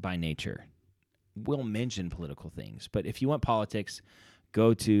No. by nature. We'll mention political things, but if you want politics,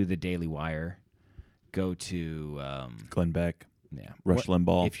 go to the Daily Wire. Go to Glenn Beck, yeah, Rush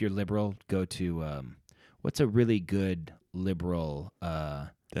Limbaugh. If you're liberal, go to what's a really good liberal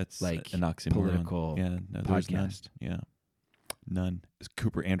That's like an oxymoron. political yeah, no, there's none. podcast? Yeah, none. Is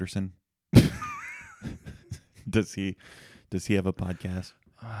Cooper Anderson? Does he have a podcast?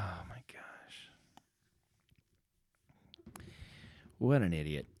 Oh my gosh, what an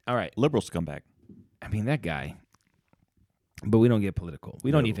idiot! All right, Liberal scumbag. I mean that guy, but we don't get political.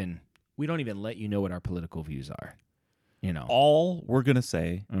 We don't No. even let you know what our political views are. All we're gonna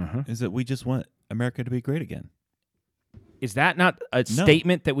say Uh-huh. is that we just want America to be great again. Is that not a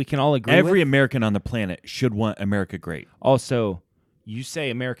statement that we can all agree Every with? American on the planet should want America great, Also, you say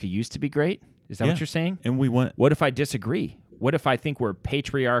America used to be great? Is that Yeah. what you're saying? and we want. What if I disagree? What if I think we're a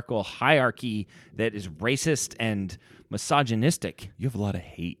patriarchal hierarchy that is racist and misogynistic? You have a lot of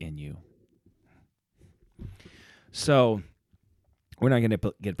hate in you. So we're not going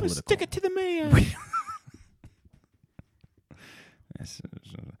to get political. Stick it to the man.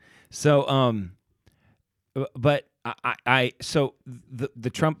 So, but so the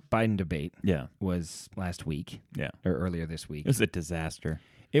Trump Biden debate Yeah, was last week yeah. or earlier this week. It was a disaster.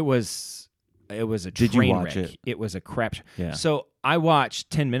 It was a Did you train watch wreck. it? It was a crap. Yeah. So I watched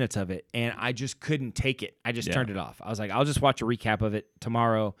 10 minutes of it, and I just couldn't take it. I just Yeah. turned it off. I was like, I'll just watch a recap of it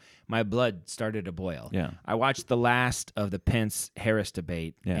tomorrow. My blood started to boil. Yeah. I watched the last of the Pence-Harris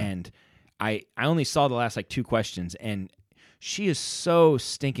debate, Yeah. and I only saw the last 2 questions, and she is so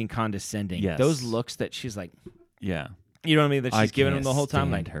stinking condescending. Yes. Those looks that she's like, Yeah, you know what I mean, that I she's giving him can't the whole time,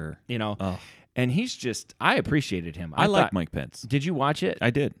 stand like her. Oh. And he's just, I appreciated him. I like thought- Mike Pence. Did you watch it?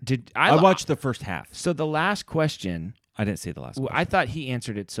 I did. I watched the first half. So the last question, I didn't see the last one. I thought he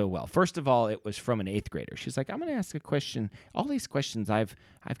answered it so well. First of all, it was from an 8th grader. She's like, I'm going to ask a question. All these questions I've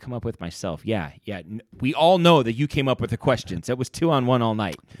come up with myself. Yeah. We all know that you came up with the questions. It was 2-on-1 all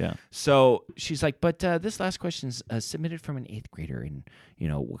night. Yeah. So she's like, but this last question's submitted from an 8th grader in,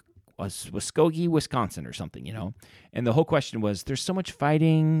 Muskogee, Wisconsin or something, And the whole question was, there's so much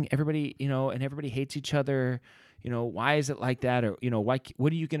fighting, everybody, and everybody hates each other. Why is it like that? Or, why?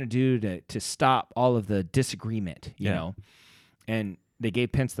 What are you going to do to stop all of the disagreement, you know? And they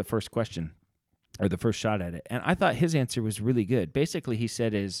gave Pence the first question or the first shot at it. And I thought his answer was really good. Basically, he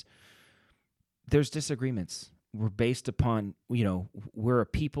said there's disagreements. We're based upon, we're a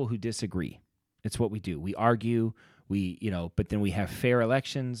people who disagree. It's what we do. We argue, but then we have fair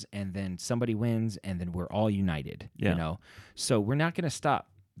elections, and then somebody wins, and then we're all united, So we're not going to stop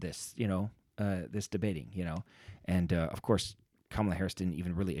this, this debating, And, of course, Kamala Harris didn't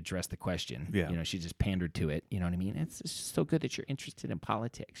even really address the question. Yeah. She just pandered to it. You know what I mean? It's just so good that you're interested in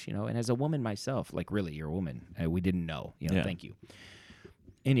politics, And as a woman myself, really, you're a woman. We didn't know. Thank you.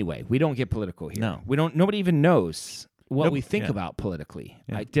 Anyway, we don't get political here. No. We don't. Nobody even knows what we think Yeah. about politically.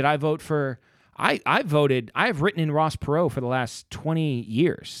 Yeah. Did I vote for? I voted. I've written in Ross Perot for the last 20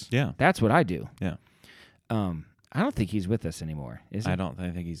 years. Yeah. That's what I do. Yeah. I don't think he's with us anymore. Is he? I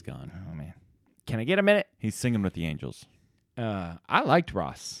think he's gone. Oh man, can I get a minute? He's singing with the angels. I liked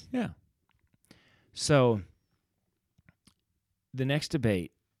Ross. Yeah. So the next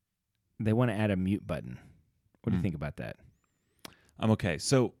debate, they want to add a mute button. What do you think about that? I'm okay.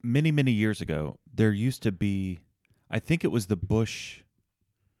 So many, many years ago, there used to be, I think it was the Bush.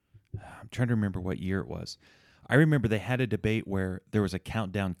 I'm trying to remember what year it was. I remember they had a debate where there was a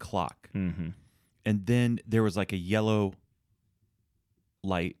countdown clock. Mm-hmm. and then there was like a yellow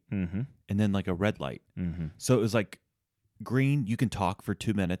light, Mm-hmm. and then like a red light. Mm-hmm. So it was like green, you can talk for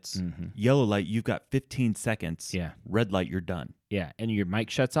 2 minutes. Mm-hmm. Yellow light, you've got 15 seconds. Yeah. Red light, you're done. Yeah, and your mic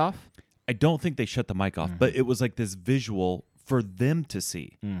shuts off? I don't think they shut the mic off, Mm-hmm. but it was like this visual for them to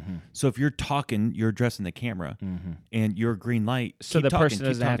see. Mm-hmm. So if you're talking, you're addressing the camera, Mm-hmm. and you're green light. So keep the talking, person keep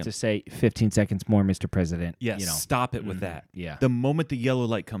doesn't have talking. to say 15 seconds more, Mr. President. Yes, You know. stop it with that. Yeah. The moment the yellow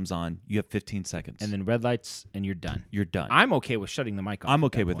light comes on, you have 15 seconds. And then red lights, and you're done. you're done. I'm okay with shutting the mic off. I'm at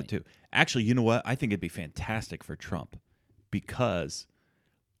okay that with point. it too. Actually, you know what? I think it'd be fantastic for Trump because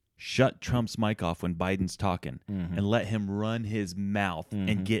shut Trump's mic off when Biden's talking and let him run his mouth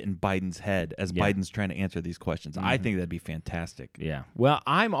and get in Biden's head as Yeah. Biden's trying to answer these questions. I think that'd be fantastic. Yeah. Well,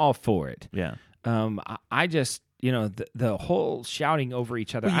 I'm all for it. Yeah. I just, the whole shouting over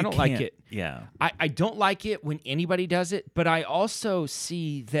each other, Well, I you don't like can't- it. Yeah. I don't like it when anybody does it, but I also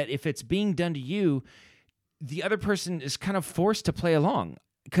see that if it's being done to you, the other person is kind of forced to play along.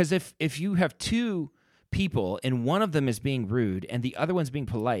 Because if you have two people and one of them is being rude and the other one's being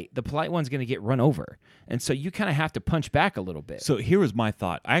polite, the polite one's going to get run over. And so you kind of have to punch back a little bit. So here was my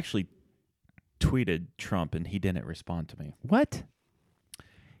thought. I actually tweeted Trump and he didn't respond to me. What?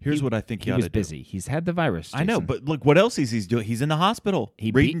 Here's what I think He ought was to do. busy. He's had the virus. I know, Jason. but look, what else is he doing? He's in the hospital.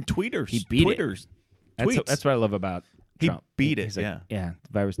 He reading beat- tweeters. he beat it. tweeters. That's tweets. what I love about He Trump. beat it, He's like, yeah. the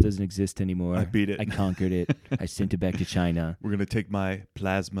virus doesn't exist anymore. I beat it. I conquered it. I sent it back to China. We're gonna take my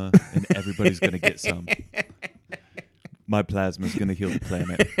plasma and everybody's gonna get some. My plasma is gonna heal the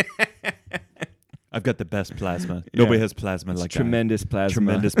planet. I've got the best plasma. Nobody has plasma like Tremendous plasma. that.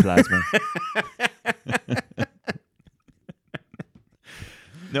 Tremendous plasma.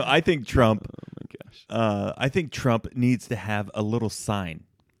 No, I think Trump. Oh my gosh. I think Trump needs to have a little sign,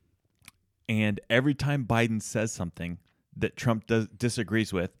 and every time Biden says something that Trump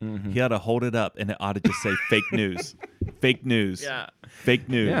disagrees with, he ought to hold it up, and it ought to just say "fake news," "fake news," Yeah. "fake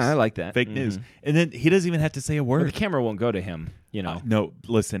news." Yeah, I like that. Fake news, and then he doesn't even have to say a Well, the word. camera won't go to him, No,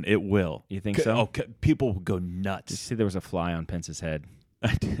 listen, it will. You think so? People will go Did you nuts. see there was a fly on Pence's head?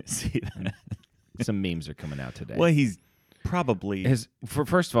 I didn't see that. Some memes are coming out today. Well, he's probably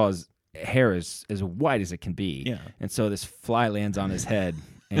First of all, his hair is as white as it can be. Yeah. And so this fly lands on his head,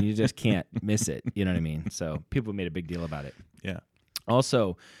 and you just can't miss it. You know what I mean? So people made a big deal about it. yeah.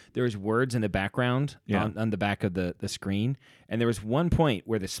 Also, there was words in the background Yeah. on the back of the screen, and there was one point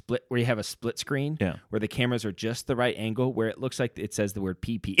where you have a split screen, Yeah. where the cameras are just the right angle, where it looks like it says the word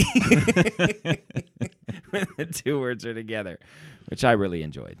PP when the two words are together, which I really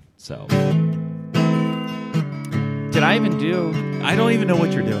enjoyed. So, did I even do? I don't even know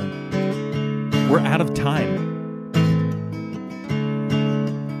what you're doing. We're out of time.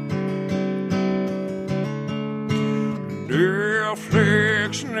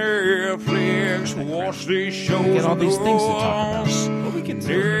 Netflix, watch these shows. Get all these things to talk about. Well, we can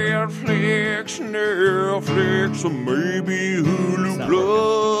Netflix, or maybe Hulu not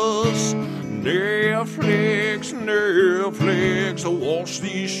Plus. Netflix, watch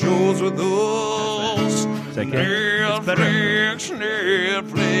these shows with us. Is that good? It's better.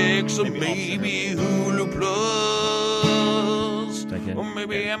 Netflix, or maybe Hulu Plus. that good? Or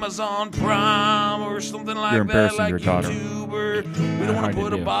maybe Amazon Prime or something like You're that, embarrassing like your daughter. YouTube. We don't want hard to to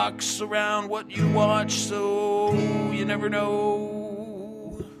put a do. box around what you watch, so you never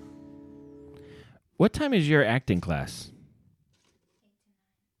know. What time is your acting class?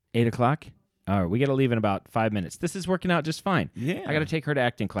 8 o'clock? All right, we got to leave in about 5 minutes. This is working out just fine. Yeah. I got to take her to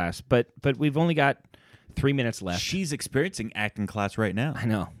acting class, but we've only got 3 minutes left. She's experiencing acting class right now. I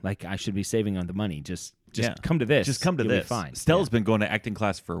know, like I should be saving on the money. Just Yeah. come to this. Just come to You'll be this. fine. Stella's been going to acting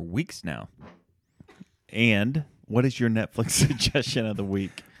class for weeks now. And what is your Netflix suggestion of the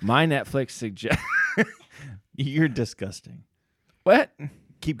week? My Netflix suggest. You're disgusting. What?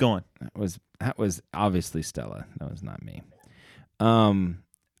 Keep going. That was obviously Stella. That was not me.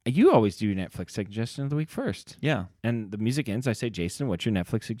 You always do your Netflix suggestion of the week first. Yeah. And the music ends. I say, Jason, what's your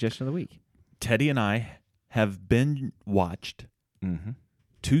Netflix suggestion of the week? Teddy and I have been watched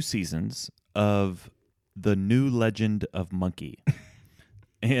 2 seasons of The New Legend of Monkey.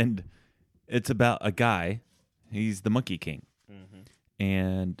 And it's about a guy. He's the Monkey King.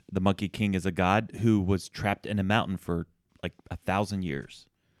 And the Monkey King is a god who was trapped in a mountain for like 1,000 years.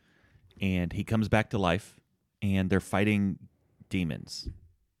 And he comes back to life, and they're fighting demons.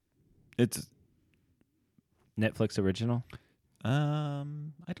 It's Netflix original? I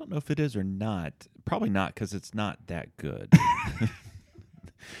don't know if it is or not. Probably not, because it's not that good.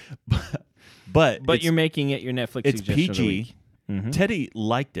 but it's- you're making it your Netflix it's suggestion of the PG. week. Teddy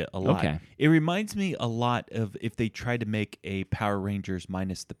liked it a lot. Okay. It reminds me a lot of if they tried to make a Power Rangers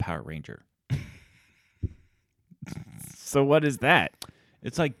minus the Power Ranger. So what is that?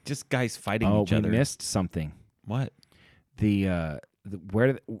 It's like just guys fighting each we other. missed something. What? The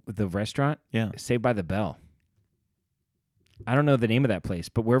restaurant? Yeah. Saved by the Bell. I don't know the name of that place,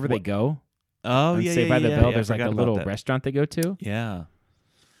 but wherever they go, oh on yeah, Saved by the Bell, yeah, there's like a little restaurant they go to. Yeah.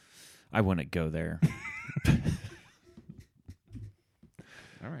 I wouldn't go there.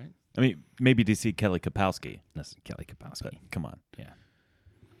 All right. I mean, maybe to see Kelly Kapowski. That's Kelly Kapowski. But come on. Yeah.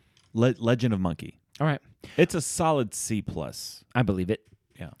 Legend of Monkey. All right. It's a solid C+. I believe it.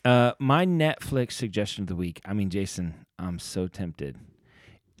 Yeah. My Netflix suggestion of the week. I mean, Jason, I'm so tempted.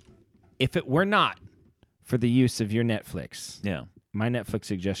 If it were not for the use of your Netflix, Yeah. my Netflix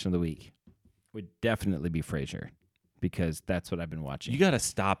suggestion of the week would definitely be Frasier, because that's what I've been watching. You got to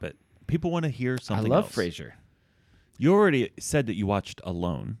stop it. People want to hear something I love else. Frasier. You already said that you watched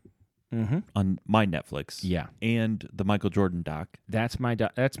Alone on my Netflix. Yeah. And the Michael Jordan doc. That's my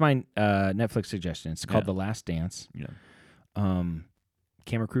Netflix suggestion. It's called The Last Dance. Yeah.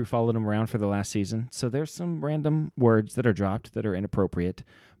 Camera crew followed him around for the last season, so there's some random words that are dropped that are inappropriate,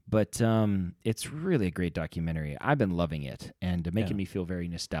 but it's really a great documentary. I've been loving it and making me feel very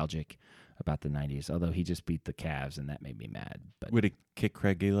nostalgic about the 90s, although he just beat the Cavs, and that made me mad. But Would it kick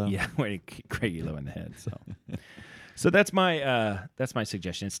Craig Elo? Yeah, would it kick Craig Elo in the head. So that's my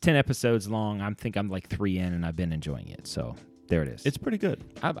suggestion. It's 10 episodes long. I'm like 3 in, and I've been enjoying it. So there it is. It's pretty good.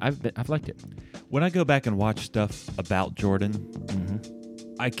 I've liked it. When I go back and watch stuff about Jordan,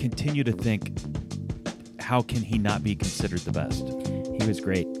 I continue to think, how can he not be considered the best? He was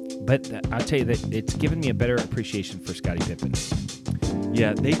great. But I'll tell you that it's given me a better appreciation for Scottie Pippen.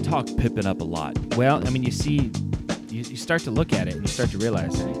 Yeah, they talk Pippen up a lot. Well, I mean, you start to look at it and you start to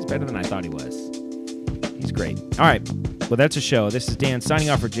realize he's better than I thought he was. He's great. All right. Well, that's a show. This is Dan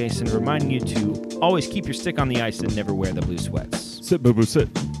signing off for Jason, reminding you to always keep your stick on the ice and never wear the blue sweats. Sit, boo-boo,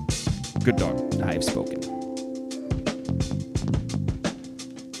 sit. Good dog. I've spoken.